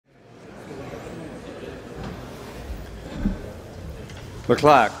The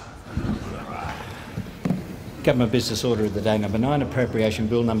Clerk. Government Business Order of the Day number 9, Appropriation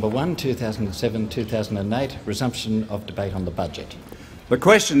Bill number 1, 2007-2008, resumption of debate on the budget. The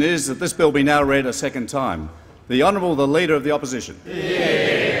question is that this bill be now read a second time. The Honourable the Leader of the Opposition.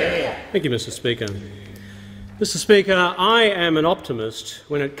 Thank you, Mr Speaker. Mr Speaker, I am an optimist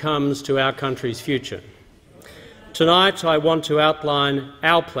when it comes to our country's future. Tonight I want to outline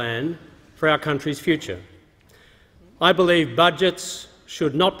our plan for our country's future. I believe budgets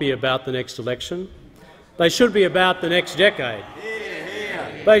should not be about the next election. They should be about the next decade.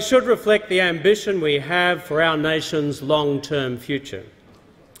 They should reflect the ambition we have for our nation's long-term future.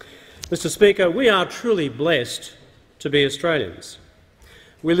 Mr Speaker, we are truly blessed to be Australians.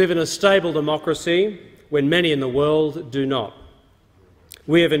 We live in a stable democracy when many in the world do not.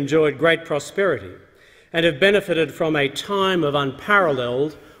 We have enjoyed great prosperity and have benefited from a time of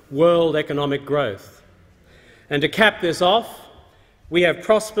unparalleled world economic growth. And to cap this off, we have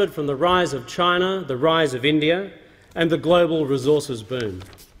prospered from the rise of China, the rise of India and the global resources boom.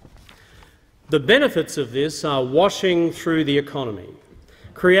 The benefits of this are washing through the economy,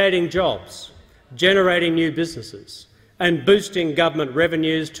 creating jobs, generating new businesses and boosting government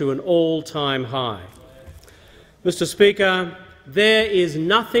revenues to an all-time high. Mr Speaker, there is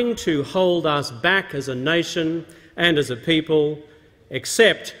nothing to hold us back as a nation and as a people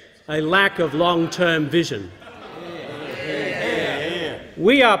except a lack of long-term vision.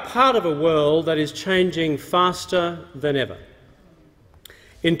 We are part of a world that is changing faster than ever.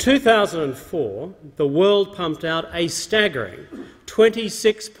 In 2004, the world pumped out a staggering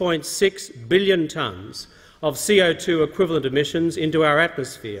 26.6 billion tonnes of CO2 equivalent emissions into our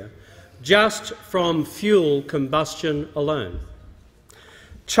atmosphere, just from fuel combustion alone.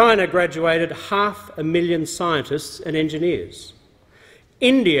 China graduated 500,000 scientists and engineers.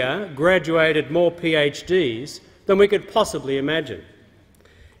 India graduated more PhDs than we could possibly imagine.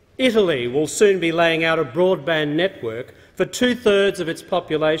 Italy will soon be laying out a broadband network for 2/3 of its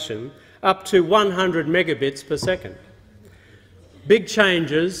population, up to 100 megabits per second. Big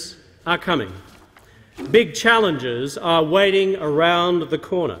changes are coming. Big challenges are waiting around the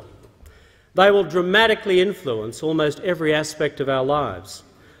corner. They will dramatically influence almost every aspect of our lives,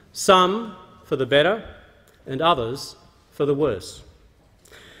 some for the better and others for the worse.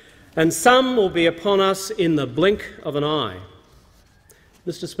 And some will be upon us in the blink of an eye.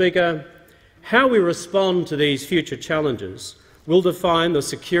 Mr Speaker, how we respond to these future challenges will define the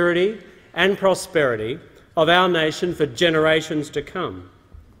security and prosperity of our nation for generations to come.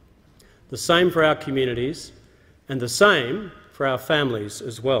 The same for our communities and the same for our families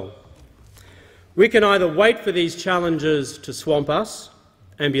as well. We can either wait for these challenges to swamp us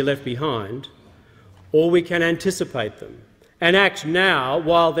and be left behind, or we can anticipate them and act now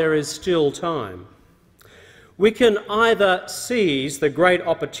while there is still time. We can either seize the great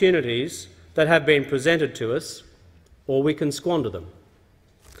opportunities that have been presented to us, or we can squander them.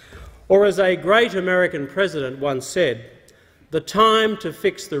 Or as a great American president once said, the time to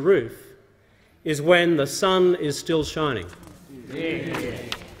fix the roof is when the sun is still shining.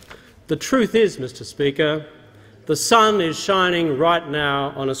 The truth is, Mr Speaker, the sun is shining right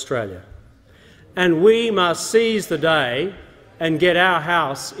now on Australia, and we must seize the day and get our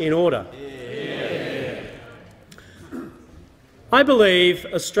house in order. I believe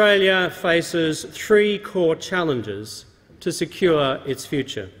Australia faces 3 core challenges to secure its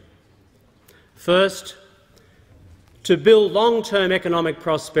future. First, to build long-term economic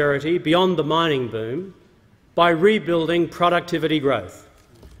prosperity beyond the mining boom by rebuilding productivity growth.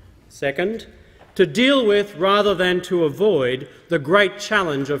 Second, to deal with rather than to avoid the great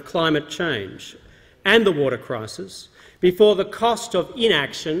challenge of climate change and the water crisis before the cost of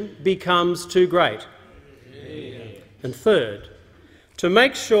inaction becomes too great. And third, to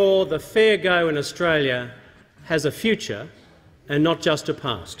make sure the fair go in Australia has a future and not just a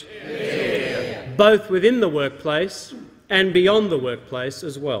past, both within the workplace and beyond the workplace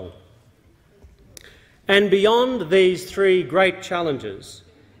as well. And beyond these 3 great challenges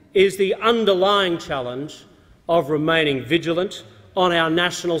is the underlying challenge of remaining vigilant on our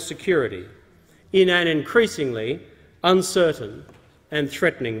national security in an increasingly uncertain and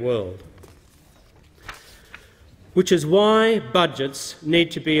threatening world. Which is why budgets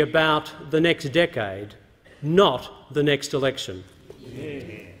need to be about the next decade, not the next election.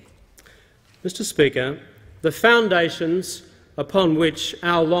 Mr Speaker, the foundations upon which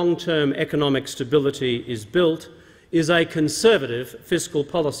our long-term economic stability is built is a conservative fiscal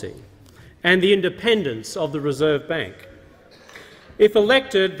policy and the independence of the Reserve Bank. If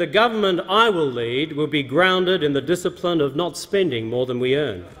elected, the government I will lead will be grounded in the discipline of not spending more than we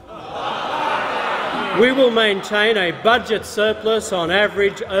earn. We will maintain a budget surplus on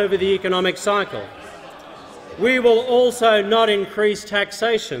average over the economic cycle. We will also not increase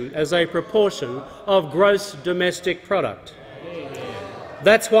taxation as a proportion of gross domestic product.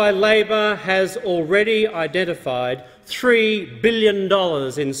 That's why Labor has already identified $3 billion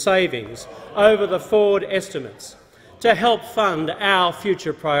in savings over the forward estimates to help fund our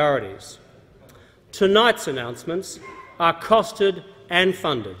future priorities. Tonight's announcements are costed and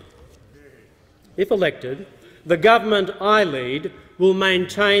funded. If elected, the government I lead will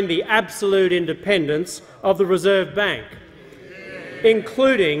maintain the absolute independence of the Reserve Bank,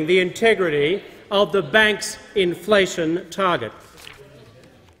 including the integrity of the bank's inflation target.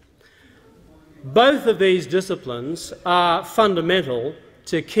 Both of these disciplines are fundamental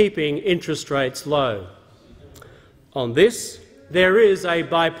to keeping interest rates low. On this, there is a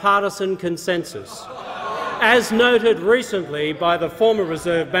bipartisan consensus, as noted recently by the former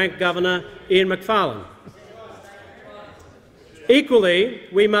Reserve Bank Governor Ian Macfarlane. Equally,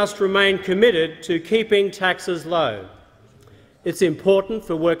 we must remain committed to keeping taxes low. It's important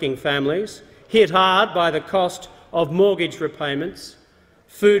for working families hit hard by the cost of mortgage repayments,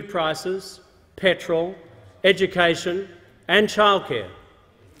 food prices, petrol, education and childcare.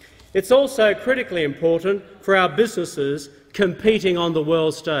 It's also critically important for our businesses competing on the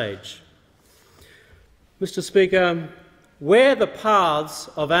world stage. Mr. Speaker, where the paths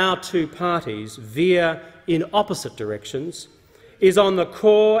of our two parties veer in opposite directions is on the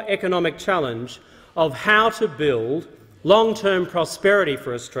core economic challenge of how to build long-term prosperity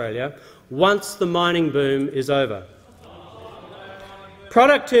for Australia once the mining boom is over.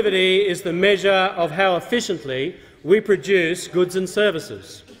 Productivity is the measure of how efficiently we produce goods and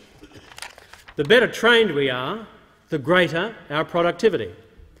services. The better trained we are, the greater our productivity.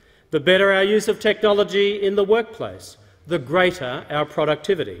 The better our use of technology in the workplace, the greater our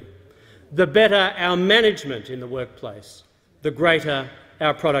productivity. The better our management in the workplace, the greater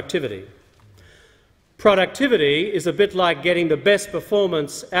our productivity. Productivity is a bit like getting the best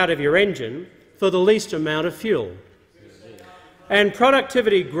performance out of your engine for the least amount of fuel. And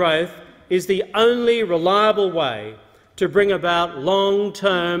productivity growth is the only reliable way to bring about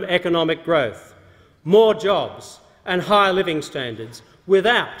long-term economic growth, more jobs and higher living standards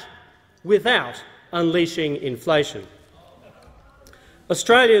without unleashing inflation.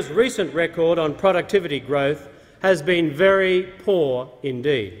 Australia's recent record on productivity growth has been very poor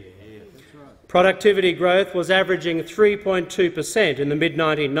indeed. Productivity growth was averaging 3.2% in the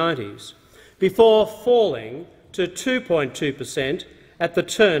mid-1990s, before falling to 2.2% at the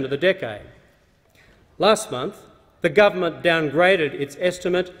turn of the decade. Last month, the government downgraded its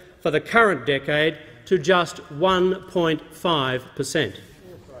estimate for the current decade to just 1.5%.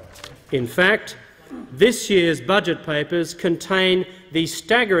 In fact, this year's budget papers contain the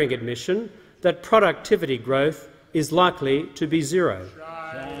staggering admission that productivity growth is likely to be zero.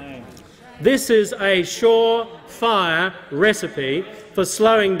 This is a surefire recipe for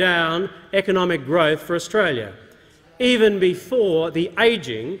slowing down economic growth for Australia, even before the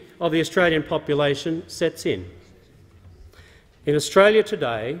ageing of the Australian population sets in. In Australia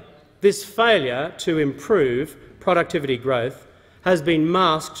today, this failure to improve productivity growth has been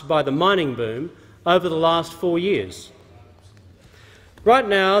masked by the mining boom over the last 4 years. Right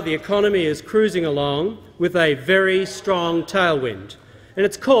now, the economy is cruising along with a very strong tailwind, and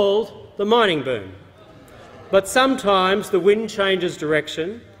it's called the mining boom. But sometimes the wind changes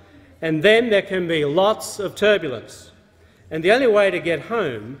direction, and then there can be lots of turbulence. And the only way to get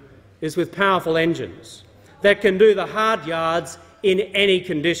home is with powerful engines that can do the hard yards in any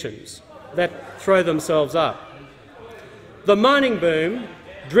conditions that throw themselves up. The mining boom,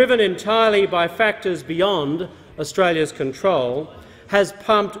 driven entirely by factors beyond Australia's control, has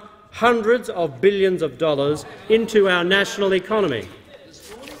pumped hundreds of billions of dollars into our national economy.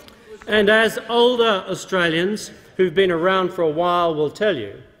 And as older Australians who've been around for a while will tell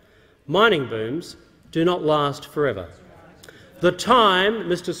you, mining booms do not last forever. The time,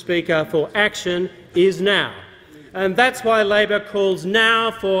 Mr. Speaker, for action is now, and that's why Labor calls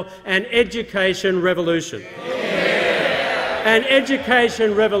now for an education revolution. An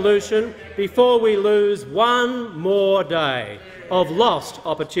education revolution before we lose one more day of lost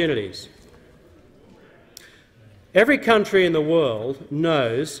opportunities. Every country in the world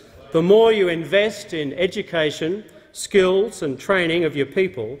knows the more you invest in education, skills and training of your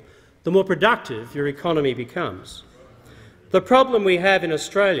people, the more productive your economy becomes. The problem we have in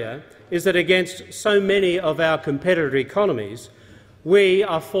Australia is that against so many of our competitor economies, we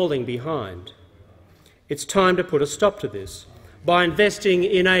are falling behind. It's time to put a stop to this by investing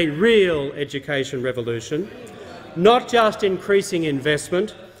in a real education revolution, not just increasing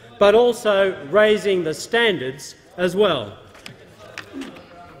investment, but also raising the standards as well.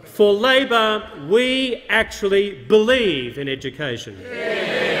 For Labor, we actually believe in education.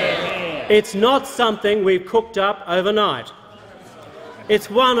 It's not something we've cooked up overnight. It's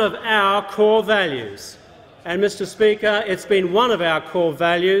one of our core values. And, Mr. Speaker, it's been one of our core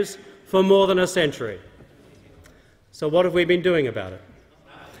values for more than a century. So what have we been doing about it?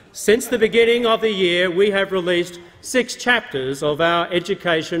 Since the beginning of the year, we have released 6 chapters of our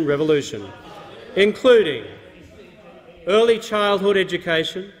education revolution, including early childhood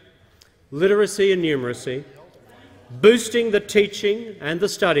education, literacy and numeracy, boosting the teaching and the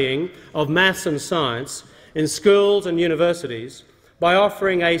studying of maths and science in schools and universities by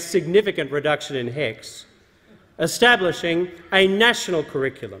offering a significant reduction in HECS, establishing a national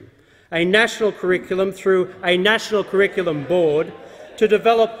curriculum through a National Curriculum Board to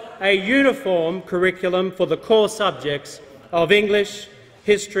develop a uniform curriculum for the core subjects of English,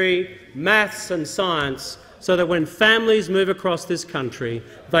 history, maths and science, so that when families move across this country,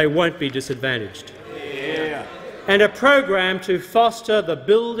 they won't be disadvantaged. Yeah. And a program to foster the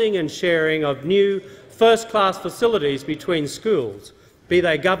building and sharing of new first-class facilities between schools, be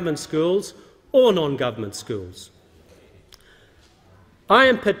they government schools or non-government schools. I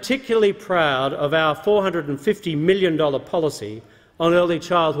am particularly proud of our $450 million policy on early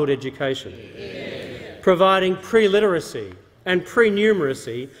childhood education, providing pre-literacy and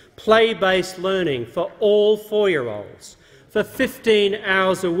pre-numeracy play-based learning for all 4-year-olds for 15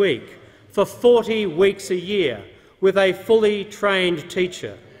 hours a week, for 40 weeks a year, with a fully trained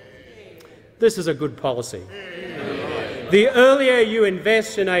teacher. This is a good policy. The earlier you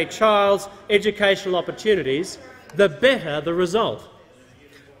invest in a child's educational opportunities, the better the result.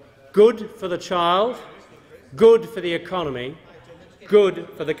 Good for the child, good for the economy, good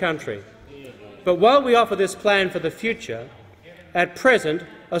for the country. But while we offer this plan for the future, at present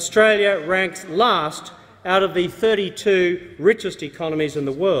Australia ranks last out of the 32 richest economies in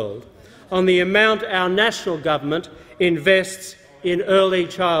the world on the amount our national government invests in early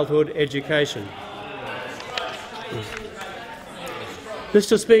childhood education.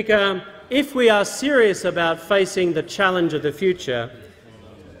 Mr. Speaker, if we are serious about facing the challenge of the future,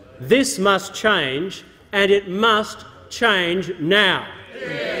 this must change, and it must change now.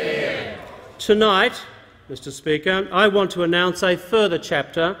 Yeah. Tonight, Mr. Speaker, I want to announce a further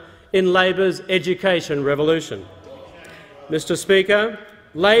chapter in Labor's education revolution. Mr. Speaker,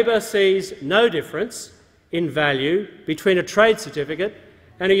 Labor sees no difference in value between a trade certificate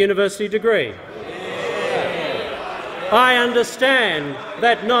and a university degree. Yeah. I understand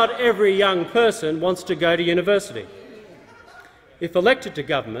that not every young person wants to go to university. If elected to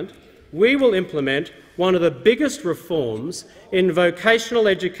government, we will implement one of the biggest reforms in vocational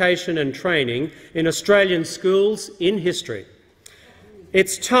education and training in Australian schools in history.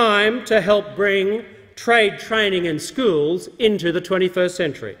 It's time to help bring trade training in schools into the 21st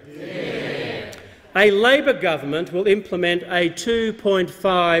century. Yeah. A Labor government will implement a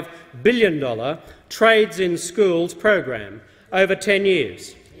 $2.5 billion Trades in Schools program over 10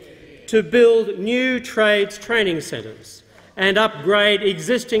 years to build new trades training centres and upgrade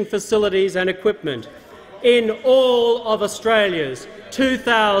existing facilities and equipment in all of Australia's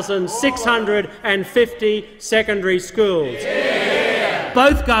 2,650 secondary schools, yeah.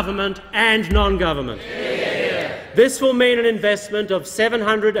 Both government and non-government. Yeah. This will mean an investment of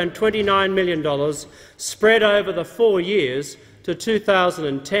 $729 million spread over the 4 years to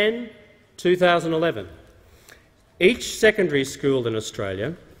 2010-2011. Each secondary school in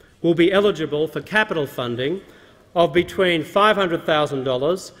Australia will be eligible for capital funding of between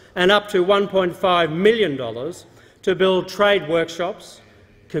 $500,000 and up to $1.5 million to build trade workshops,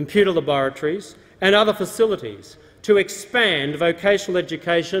 computer laboratories and other facilities to expand vocational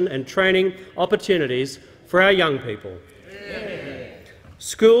education and training opportunities for our young people. Yeah.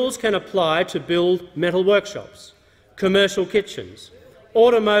 Schools can apply to build metal workshops, commercial kitchens,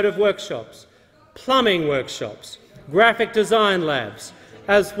 automotive workshops, plumbing workshops, graphic design labs,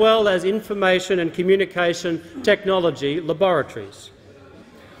 as well as information and communication technology laboratories.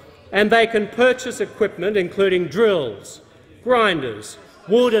 And they can purchase equipment including drills, grinders,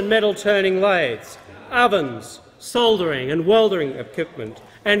 wood and metal turning lathes, ovens, soldering and welding equipment,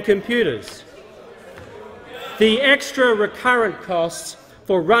 and computers. The extra recurrent costs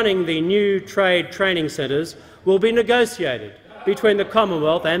for running the new trade training centres will be negotiated between the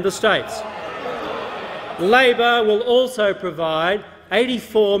Commonwealth and the states. Labor will also provide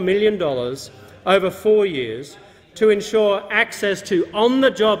 $84 million over 4 years to ensure access to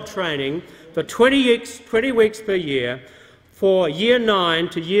on-the-job training for 20 weeks per year for Year 9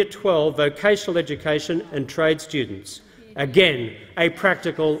 to Year 12 vocational education and trade students. Again, a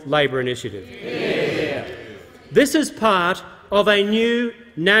practical Labor initiative. Yeah. This is part of a new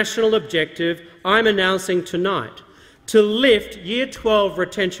national objective I'm announcing tonight to lift Year 12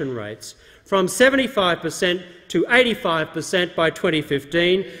 retention rates from 75% to 85% by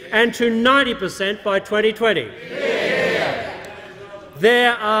 2015 and to 90% by 2020. Yeah.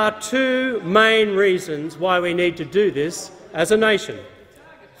 There are two main reasons why we need to do this as a nation.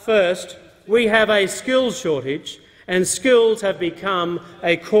 First, we have a skills shortage, and skills have become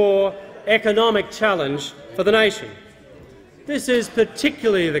a core economic challenge for the nation. This is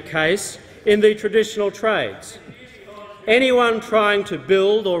particularly the case in the traditional trades. Anyone trying to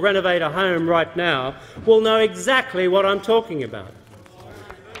build or renovate a home right now will know exactly what I'm talking about.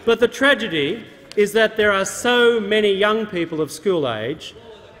 But the tragedy is that there are so many young people of school age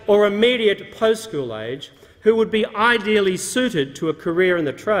or immediate post-school age who would be ideally suited to a career in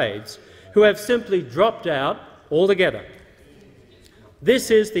the trades who have simply dropped out altogether.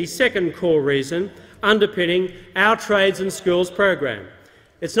 This is the second core reason underpinning our Trades and Skills program.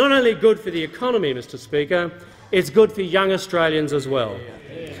 It's not only good for the economy, Mr Speaker, it's good for young Australians as well.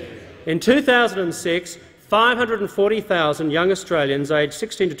 In 2006, 540,000 young Australians aged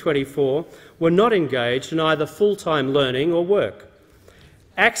 16 to 24 were not engaged in either full-time learning or work.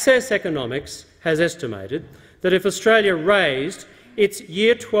 Access Economics has estimated that if Australia raised its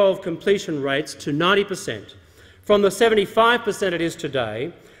Year 12 completion rates to 90%, from the 75% it is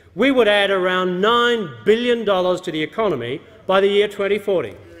today, we would add around $9 billion to the economy by the year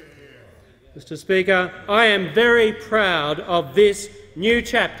 2040. Mr Speaker, I am very proud of this new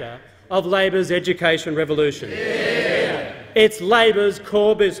chapter of Labor's education revolution. Yeah. It's Labor's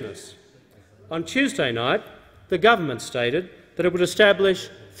core business. On Tuesday night, the government stated that it would establish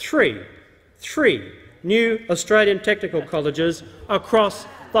three new Australian technical colleges across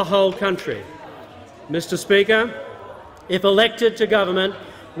the whole country. Mr Speaker, if elected to government,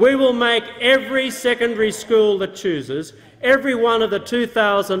 we will make every secondary school that chooses, every one of the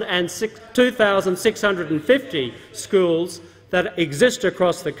 2,650 schools that exist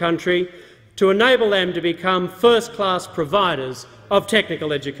across the country, to enable them to become first-class providers of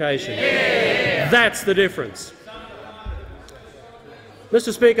technical education. Yeah. That's the difference.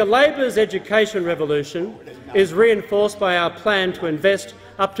 Mr Speaker, Labor's education revolution is reinforced by our plan to invest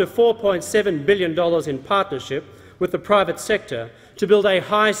up to $4.7 billion in partnership with the private sector to build a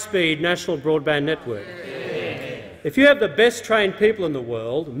high-speed national broadband network. If you have the best-trained people in the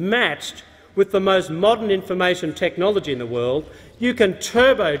world matched with the most modern information technology in the world, you can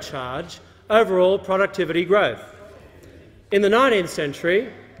turbocharge overall productivity growth. In the 19th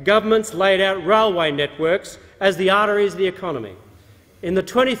century, governments laid out railway networks as the arteries of the economy. In the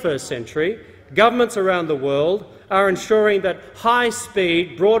 21st century, governments around the world are ensuring that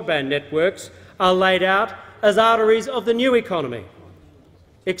high-speed broadband networks are laid out as arteries of the new economy,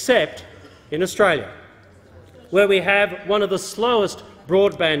 except in Australia, where we have one of the slowest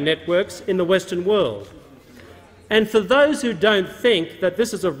broadband networks in the Western world. And for those who don't think that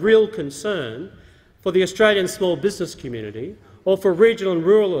this is a real concern for the Australian small business community or for regional and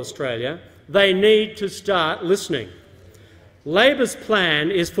rural Australia, they need to start listening. Labor's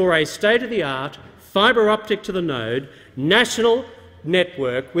plan is for a state-of-the-art, fibre optic to the node, national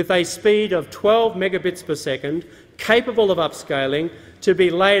network with a speed of 12 megabits per second, capable of upscaling, to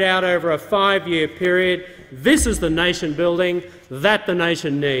be laid out over a 5-year period. This is the nation building that the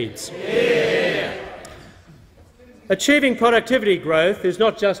nation needs. Yeah. Achieving productivity growth is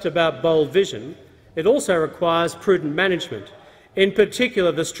not just about bold vision, it also requires prudent management, in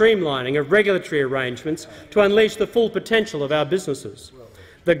particular the streamlining of regulatory arrangements to unleash the full potential of our businesses.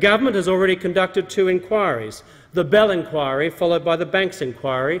 The government has already conducted 2 inquiries, the Bell inquiry followed by the Banks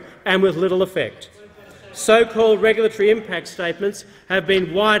inquiry, and with little effect. So-called regulatory impact statements have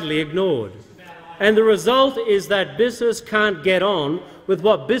been widely ignored, and the result is that business can't get on with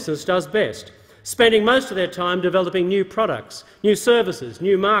what business does best, spending most of their time developing new products, new services,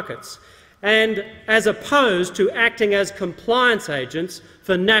 new markets, and as opposed to acting as compliance agents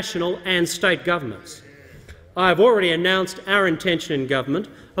for national and state governments. I have already announced our intention in government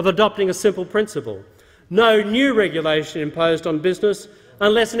of adopting a simple principle: no new regulation imposed on business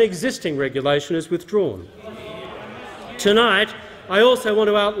unless an existing regulation is withdrawn. Tonight, I also want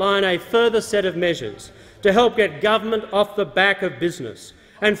to outline a further set of measures to help get government off the back of business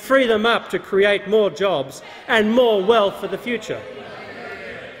and free them up to create more jobs and more wealth for the future.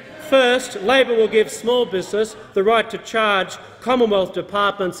 First, Labor will give small business the right to charge Commonwealth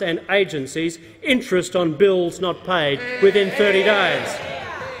departments and agencies interest on bills not paid within 30 days.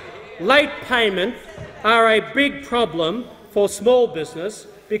 Late payments are a big problem for small business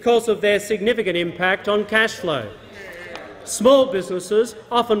because of their significant impact on cash flow. Small businesses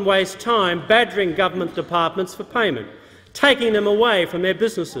often waste time badgering government departments for payment, taking them away from their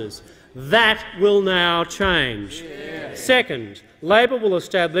businesses. That will now change. Second, Labor will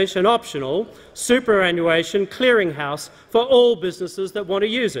establish an optional superannuation clearinghouse for all businesses that want to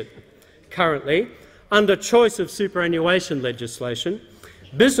use it. Currently, under choice of superannuation legislation,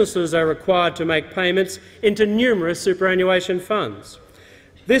 businesses are required to make payments into numerous superannuation funds.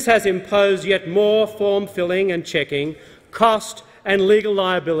 This has imposed yet more form filling and checking, cost and legal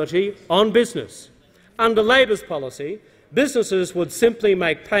liability on business. Under Labor's policy, businesses would simply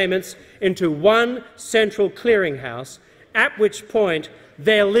make payments into one central clearinghouse, at which point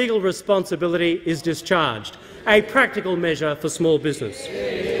their legal responsibility is discharged, a practical measure for small business.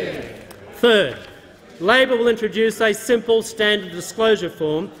 Third, Labor will introduce a simple standard disclosure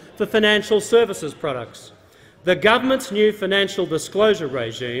form for financial services products. The government's new financial disclosure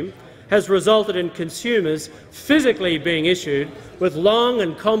regime has resulted in consumers physically being issued with long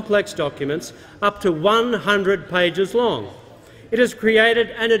and complex documents up to 100 pages long. It has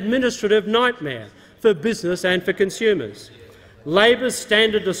created an administrative nightmare for business and for consumers. Labor's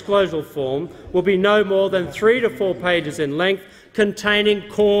standard disclosure form will be no more than 3 to 4 pages in length, containing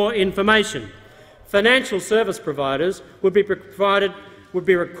core information. Financial service providers would be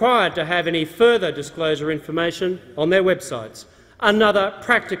required to have any further disclosure information on their websites, another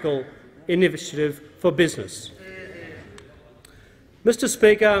practical initiative for business. Mr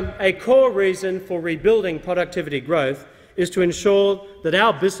Speaker, a core reason for rebuilding productivity growth is to ensure that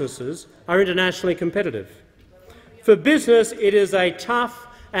our businesses are internationally competitive. For business, it is a tough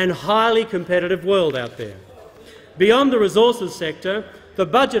and highly competitive world out there. Beyond the resources sector, the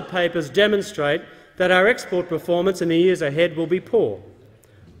budget papers demonstrate that our export performance in the years ahead will be poor.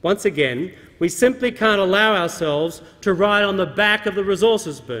 Once again, we simply can't allow ourselves to ride on the back of the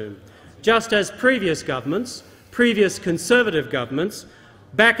resources boom, just as previous governments, previous Conservative governments,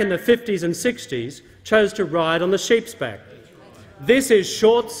 back in the 50s and 60s, chose to ride on the sheep's back. This is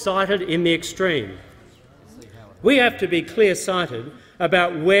short-sighted in the extreme. We have to be clear-sighted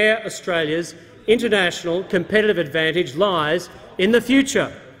about where Australia's international competitive advantage lies in the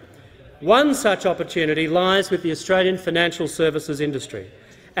future. One such opportunity lies with the Australian financial services industry,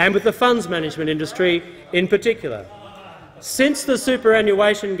 and with the funds management industry in particular. Since the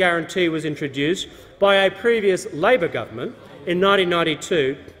superannuation guarantee was introduced by a previous Labor government in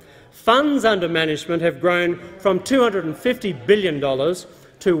 1992, funds under management have grown from $250 billion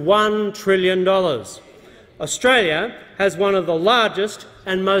to $1 trillion. Australia has one of the largest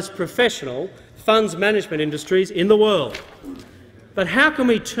and most professional funds management industries in the world. But how can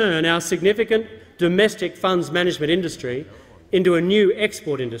we turn our significant domestic funds management industry into a new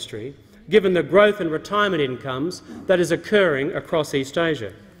export industry, given the growth in retirement incomes that is occurring across East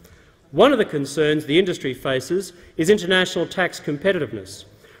Asia? One of the concerns the industry faces is international tax competitiveness,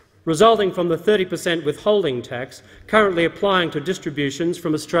 resulting from the 30% withholding tax currently applying to distributions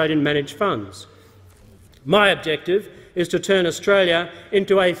from Australian managed funds. My objective is to turn Australia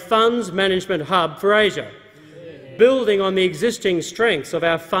into a funds management hub for Asia, building on the existing strengths of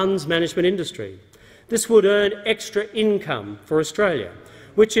our funds management industry. This would earn extra income for Australia,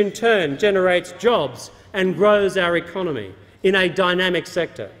 which in turn generates jobs and grows our economy in a dynamic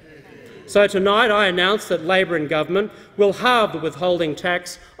sector. So tonight I announce that Labor in government will halve the withholding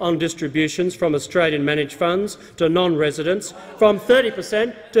tax on distributions from Australian managed funds to non-residents from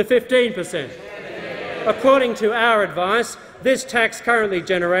 30% to 15%. According to our advice, this tax currently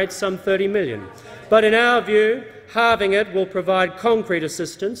generates some $30 million. But in our view, halving it will provide concrete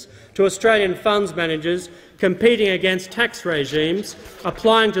assistance to Australian funds managers competing against tax regimes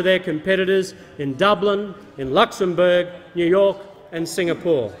applying to their competitors in Dublin, in Luxembourg, New York and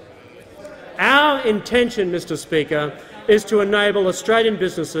Singapore. Our intention, Mr Speaker, is to enable Australian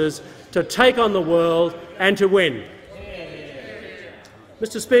businesses to take on the world and to win.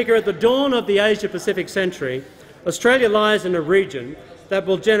 Mr Speaker, at the dawn of the Asia-Pacific century, Australia lies in a region that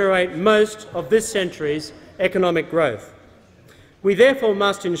will generate most of this century's economic growth. We therefore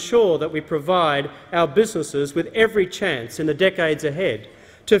must ensure that we provide our businesses with every chance in the decades ahead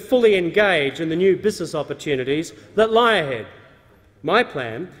to fully engage in the new business opportunities that lie ahead. My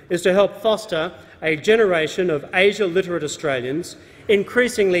plan is to help foster a generation of Asia-literate Australians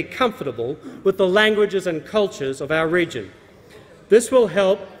increasingly comfortable with the languages and cultures of our region. This will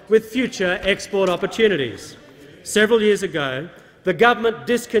help with future export opportunities. Several years ago, the government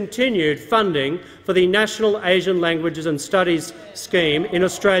discontinued funding for the National Asian Languages and Studies scheme in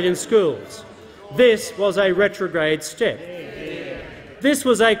Australian schools. This was a retrograde step. This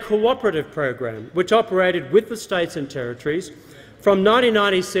was a cooperative program which operated with the states and territories from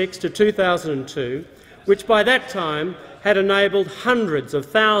 1996 to 2002, which by that time had enabled hundreds of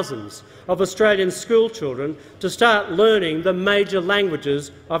thousands of Australian schoolchildren to start learning the major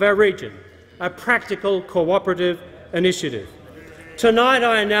languages of our region, a practical cooperative initiative. Tonight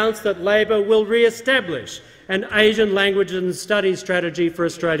I announce that Labor will re-establish an Asian language and studies strategy for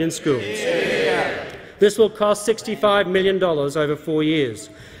Australian schools. Yeah. This will cost $65 million over 4 years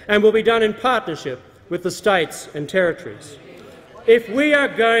and will be done in partnership with the states and territories. If we are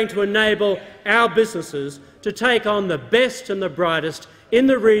going to enable our businesses to take on the best and the brightest in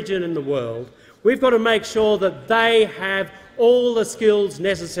the region and the world, we've got to make sure that they have all the skills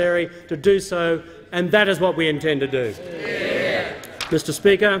necessary to do so, and that is what we intend to do. Yeah. Mr.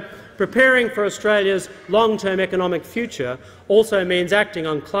 Speaker, preparing for Australia's long-term economic future also means acting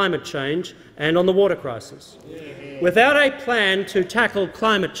on climate change and on the water crisis. Without a plan to tackle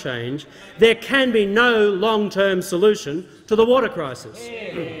climate change, there can be no long-term solution to the water crisis.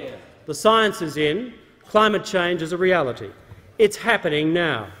 The science is in. Climate change is a reality. It's happening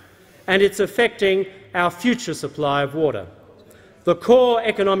now, and it's affecting our future supply of water. The core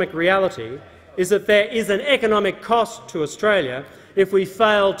economic reality is that there is an economic cost to Australia if we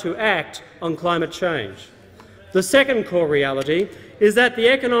fail to act on climate change. The second core reality is that the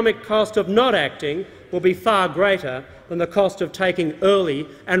economic cost of not acting will be far greater than the cost of taking early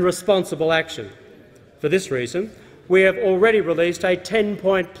and responsible action. For this reason, we have already released a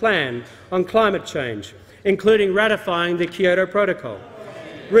 10-point plan on climate change, including ratifying the Kyoto Protocol,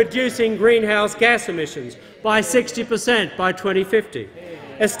 reducing greenhouse gas emissions by 60% by 2050,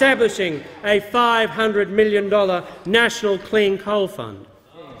 establishing a $500 million national clean coal fund,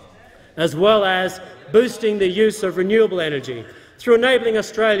 as well as boosting the use of renewable energy through enabling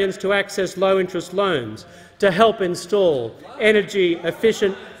Australians to access low-interest loans to help install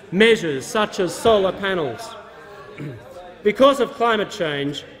energy-efficient measures such as solar panels. Because of climate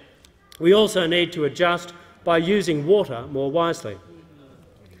change, we also need to adjust by using water more wisely.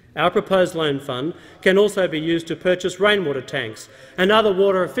 Our proposed loan fund can also be used to purchase rainwater tanks and other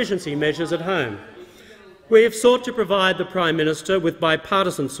water efficiency measures at home. We have sought to provide the Prime Minister with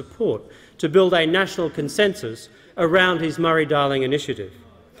bipartisan support to build a national consensus around his Murray-Darling initiative.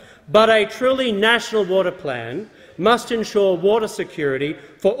 But a truly national water plan must ensure water security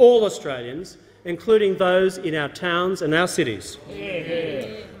for all Australians, including those in our towns and our cities.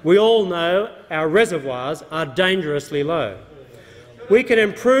 We all know our reservoirs are dangerously low. We can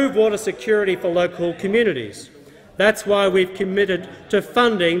improve water security for local communities. That's why we've committed to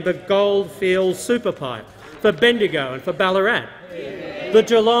funding the Goldfields Superpipe for Bendigo and for Ballarat, the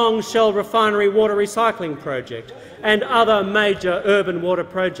Geelong Shell Refinery Water Recycling Project and other major urban water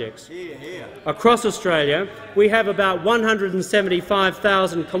projects. Across Australia, we have about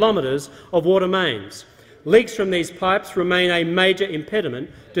 175,000 kilometres of water mains. Leaks from these pipes remain a major impediment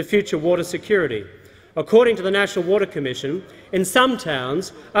to future water security. According to the National Water Commission, in some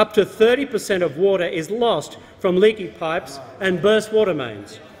towns, up to 30% of water is lost from leaky pipes and burst water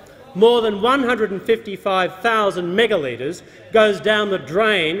mains. More than 155,000 megalitres goes down the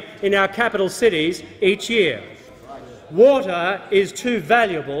drain in our capital cities each year. Water is too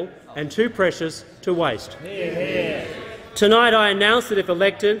valuable and too precious to waste. Tonight I announce that if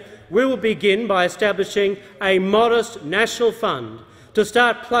elected, we will begin by establishing a modest national fund to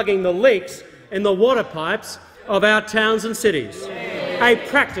start plugging the leaks in the water pipes of our towns and cities, a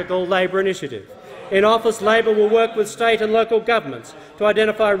practical Labor initiative. In office, Labor will work with state and local governments to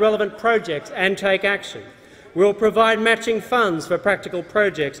identify relevant projects and take action. We will provide matching funds for practical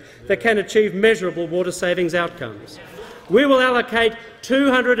projects that can achieve measurable water savings outcomes. We will allocate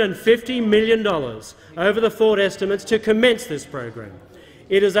 $250 million over the forward estimates to commence this program.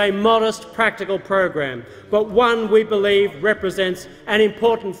 It is a modest, practical program, but one we believe represents an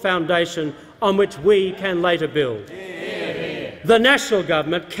important foundation on which we can later build. The national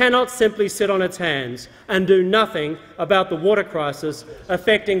government cannot simply sit on its hands and do nothing about the water crisis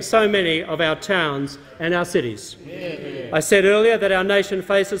affecting so many of our towns and our cities. I said earlier that our nation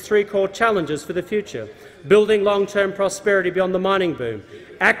faces three core challenges for the future: building long-term prosperity beyond the mining boom,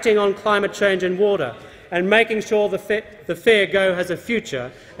 acting on climate change and water, and making sure the fair go has a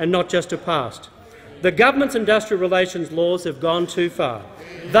future and not just a past. The government's industrial relations laws have gone too far.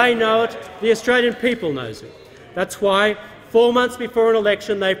 They know it. The Australian people knows it. That's why 4 months before an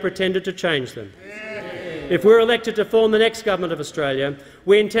election they pretended to change them. If we're elected to form the next government of Australia,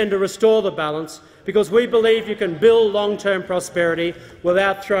 we intend to restore the balance because we believe you can build long-term prosperity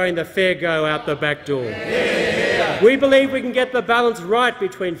without throwing the fair go out the back door. We believe we can get the balance right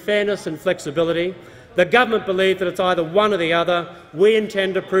between fairness and flexibility. The government believes that it's either one or the other. We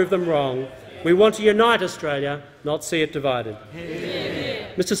intend to prove them wrong. We want to unite Australia, not see it divided.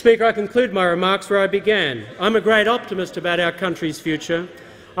 Mr Speaker, I conclude my remarks where I began. I'm a great optimist about our country's future.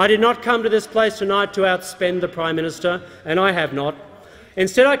 I did not come to this place tonight to outspend the Prime Minister, and I have not.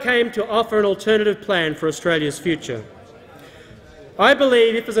 Instead, I came to offer an alternative plan for Australia's future. I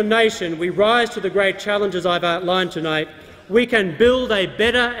believe if as a nation we rise to the great challenges I've outlined tonight, we can build a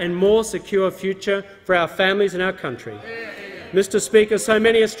better and more secure future for our families and our country. Mr Speaker, so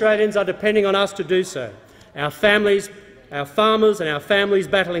many Australians are depending on us to do so. Our families, our farmers and our families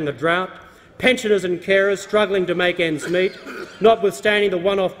battling the drought, pensioners and carers struggling to make ends meet, notwithstanding the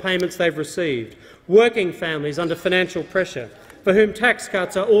one-off payments they've received, working families under financial pressure, for whom tax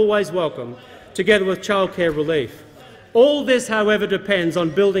cuts are always welcome, together with childcare relief. All this, however, depends on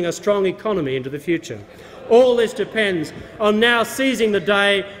building a strong economy into the future. All this depends on now seizing the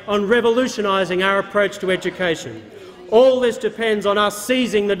day on revolutionising our approach to education. All this depends on us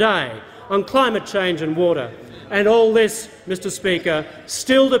seizing the day on climate change and water. And all this, Mr Speaker,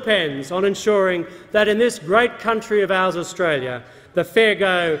 still depends on ensuring that in this great country of ours, Australia, the fair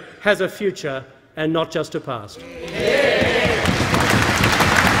go has a future and not just a past. The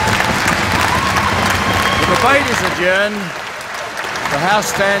debate is adjourned. The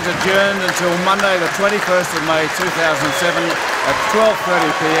House stands adjourned until Monday the 21st of May 2007 at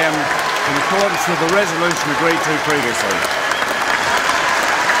 12:30 p.m. in accordance with the resolution agreed to previously.